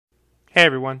Hey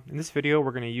everyone, in this video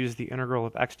we're going to use the integral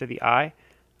of x to the I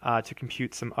to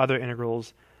compute some other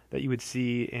integrals that you would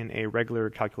see in a regular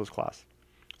calculus class.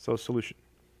 So solution.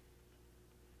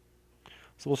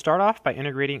 So we'll start off by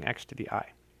integrating x to the I.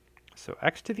 So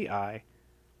x to the I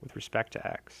with respect to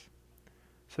x.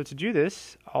 So to do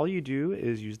this, all you do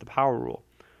is use the power rule.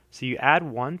 So you add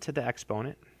 1 to the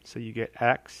exponent, so you get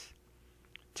x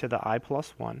to the I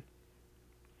plus 1.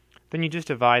 Then you just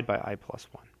divide by I plus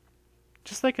 1.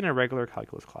 Just like in a regular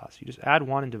calculus class, you just add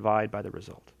 1 and divide by the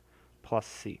result, plus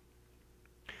c.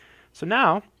 So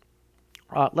now,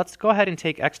 let's go ahead and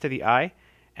take x to the I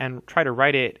and try to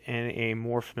write it in a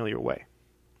more familiar way.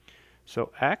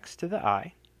 So x to the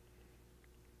I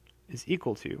is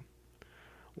equal to,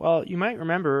 well, you might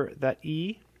remember that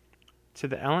e to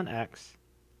the ln x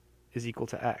is equal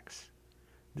to x.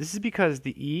 This is because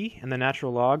the e and the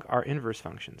natural log are inverse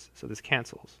functions, so this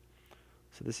cancels.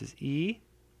 So this is e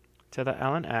to the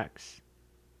ln x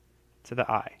to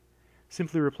the I,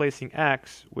 simply replacing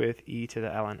x with e to the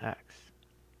ln x.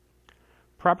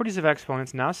 Properties of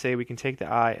exponents now say we can take the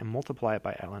I and multiply it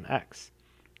by ln x.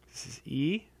 This is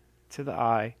e to the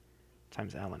I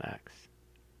times ln x.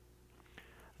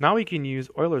 Now we can use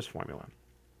Euler's formula.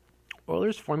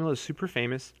 Euler's formula is super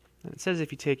famous, and it says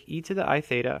if you take e to the I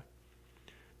theta,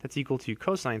 that's equal to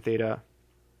cosine theta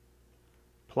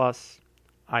plus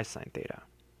I sine theta.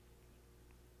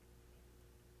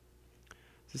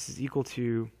 This is equal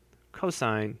to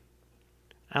cosine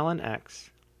ln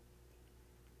x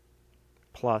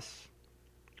plus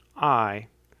I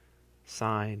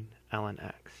sine ln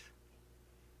x.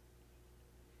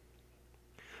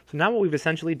 So now what we've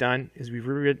essentially done is we've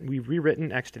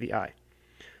rewritten x to the I.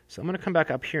 So I'm going to come back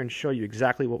up here and show you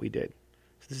exactly what we did.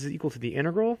 So this is equal to the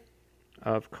integral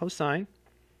of cosine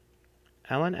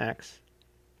ln x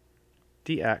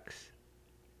dx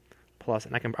plus,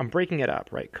 and I'm breaking it up,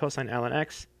 right? Cosine ln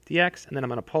x dx, and then I'm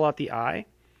going to pull out the I.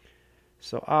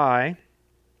 So I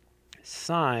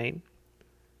sine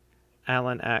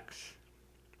ln x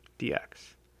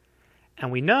dx.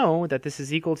 And we know that this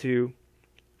is equal to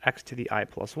x to the I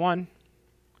plus 1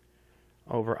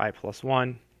 over I plus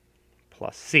 1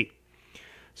 plus c.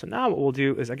 So now what we'll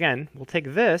do is, again, we'll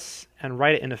take this and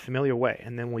write it in a familiar way,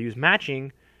 and then we'll use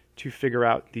matching to figure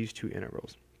out these two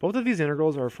integrals. Both of these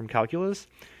integrals are from calculus.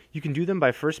 You can do them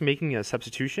by first making a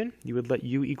substitution. You would let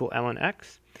u equal ln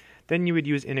x. Then you would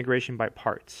use integration by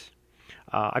parts.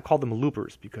 I call them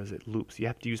loopers because it loops. You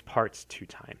have to use parts 2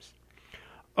 times.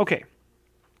 Okay,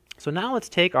 so now let's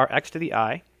take our x to the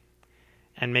I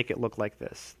and make it look like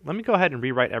this. Let me go ahead and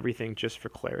rewrite everything just for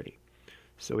clarity.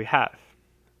 So we have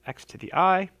x to the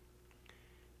I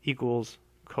equals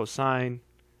cosine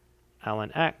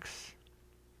ln x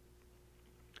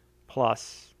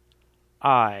plus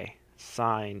I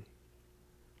sine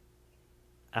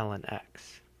ln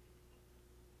x.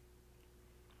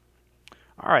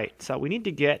 All right, so we need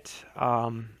to get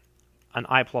an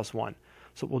I plus 1.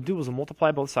 So what we'll do is we'll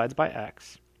multiply both sides by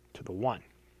x to the 1.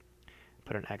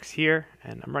 Put an x here,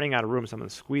 and I'm running out of room, so I'm going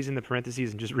to squeeze in the parentheses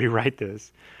and just rewrite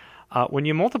this. When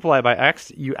you multiply by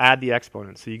x, you add the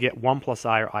exponents, so you get 1 plus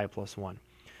I or I plus 1.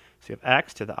 So you have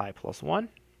x to the I plus 1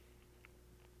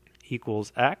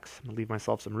 equals x, I'm going to leave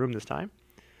myself some room this time,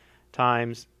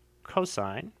 times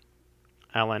cosine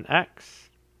ln x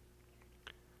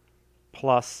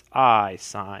plus I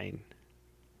sine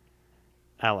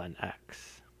ln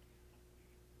x.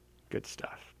 Good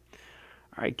stuff.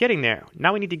 All right, getting there.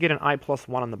 Now we need to get an I plus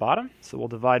 1 on the bottom, so we'll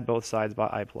divide both sides by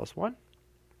I plus 1,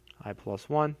 I plus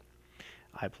 1,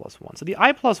 I plus 1. So the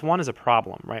I plus 1 is a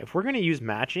problem, right? If we're going to use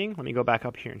matching, let me go back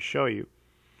up here and show you.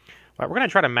 Right, we're going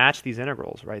to try to match these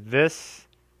integrals, right? This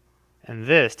and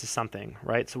this to something,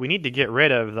 right? So we need to get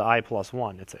rid of the I plus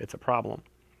 1. It's a problem.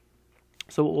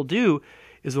 So what we'll do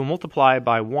is we'll multiply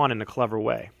by 1 in a clever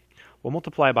way. We'll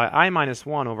multiply by I minus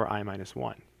 1 over I minus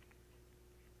 1.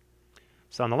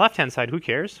 So on the left-hand side, who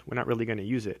cares? We're not really going to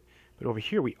use it. But over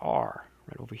here we are.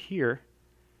 Right over here,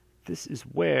 this is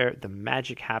where the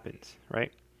magic happens,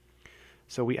 right?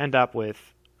 So we end up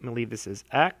with, I'm going to leave this as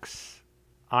x,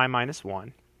 I minus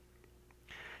 1.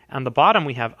 On the bottom,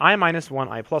 we have I minus 1,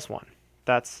 I plus 1.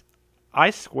 That's I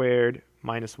squared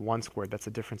minus 1 squared. That's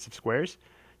the difference of squares.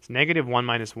 It's negative 1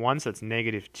 minus 1, so it's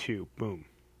negative 2. Boom.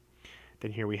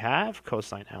 Then here we have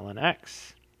cosine ln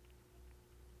x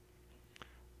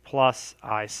plus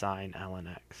I sine ln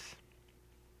x.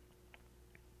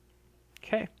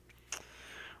 Okay.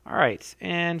 All right,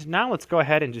 and now let's go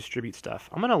ahead and distribute stuff.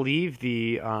 I'm going to leave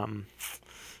the,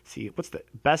 see, what's the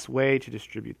best way to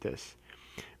distribute this?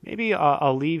 Maybe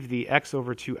I'll leave the x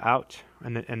over 2 out,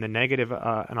 and the negative,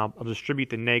 and I'll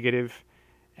distribute the negative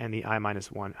and the I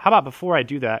minus 1. How about before I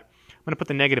do that, I'm going to put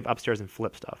the negative upstairs and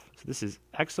flip stuff. So this is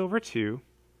x over 2.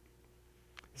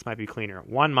 This might be cleaner.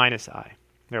 1 minus I.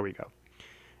 There we go.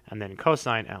 And then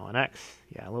cosine ln x.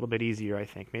 Yeah, a little bit easier, I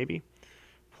think, maybe.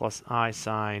 Plus I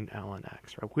sine ln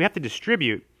x. Right? We have to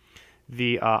distribute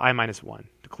the I minus 1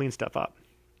 to clean stuff up.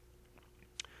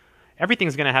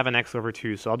 Everything's going to have an x over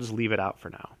 2, so I'll just leave it out for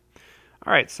now.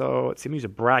 All right, so let's see, I'm going to use a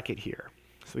bracket here.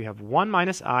 So we have 1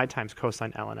 minus I times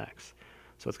cosine ln x.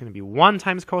 So it's going to be 1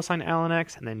 times cosine ln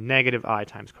x, and then negative I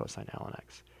times cosine ln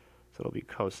x. So it'll be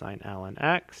cosine ln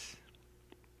x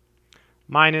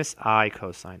minus I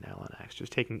cosine ln x.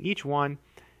 Just taking each one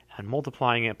and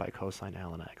multiplying it by cosine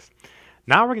ln x.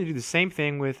 Now we're going to do the same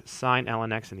thing with sine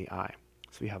ln x in the I.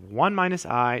 So we have 1 minus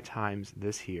I times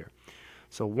this here.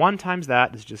 So 1 times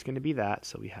that is just going to be that.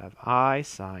 So we have I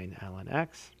sine ln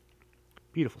x.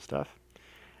 Beautiful stuff.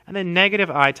 And then negative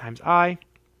I times I.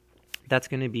 That's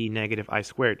going to be negative I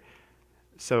squared.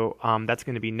 So that's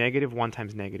going to be negative 1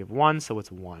 times negative 1, so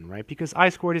it's 1, right? Because I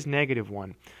squared is negative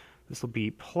 1. This will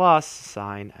be plus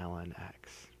sine ln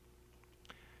x.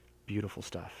 Beautiful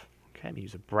stuff. Okay, I'm going to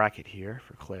use a bracket here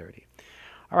for clarity.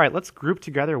 All right, let's group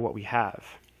together what we have.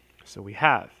 So we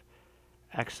have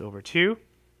x over 2.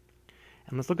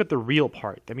 And let's look at the real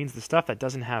part. That means the stuff that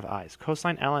doesn't have i's.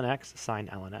 Cosine ln x, sine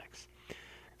ln x.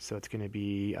 So it's going to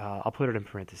be, I'll put it in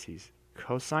parentheses.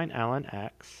 Cosine ln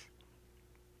x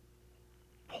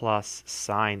plus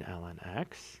sine ln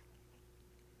x.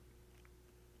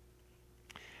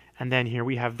 And then here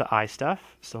we have the I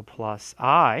stuff, so plus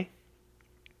I.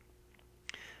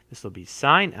 This will be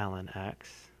sine ln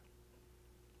x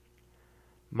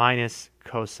minus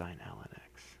cosine ln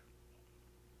x.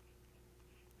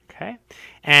 Okay?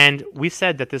 And we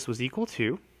said that this was equal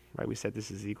to, right? We said this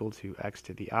is equal to x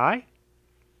to the I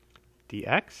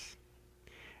dx.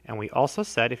 And we also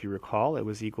said, if you recall, it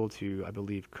was equal to, I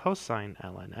believe, cosine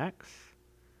ln x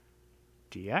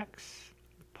dx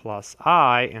plus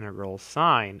I integral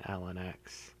sine ln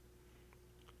x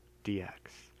dx.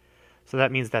 So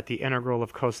that means that the integral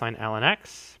of cosine ln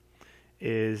x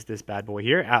is this bad boy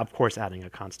here, of course adding a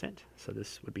constant. So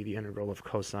this would be the integral of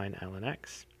cosine ln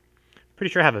x.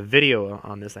 Pretty sure I have a video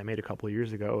on this I made a couple of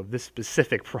years ago of this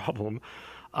specific problem,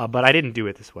 but I didn't do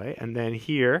it this way. And then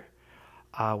here,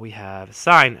 we have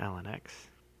sine ln x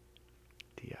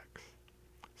dx.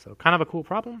 So kind of a cool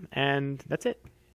problem, and that's it.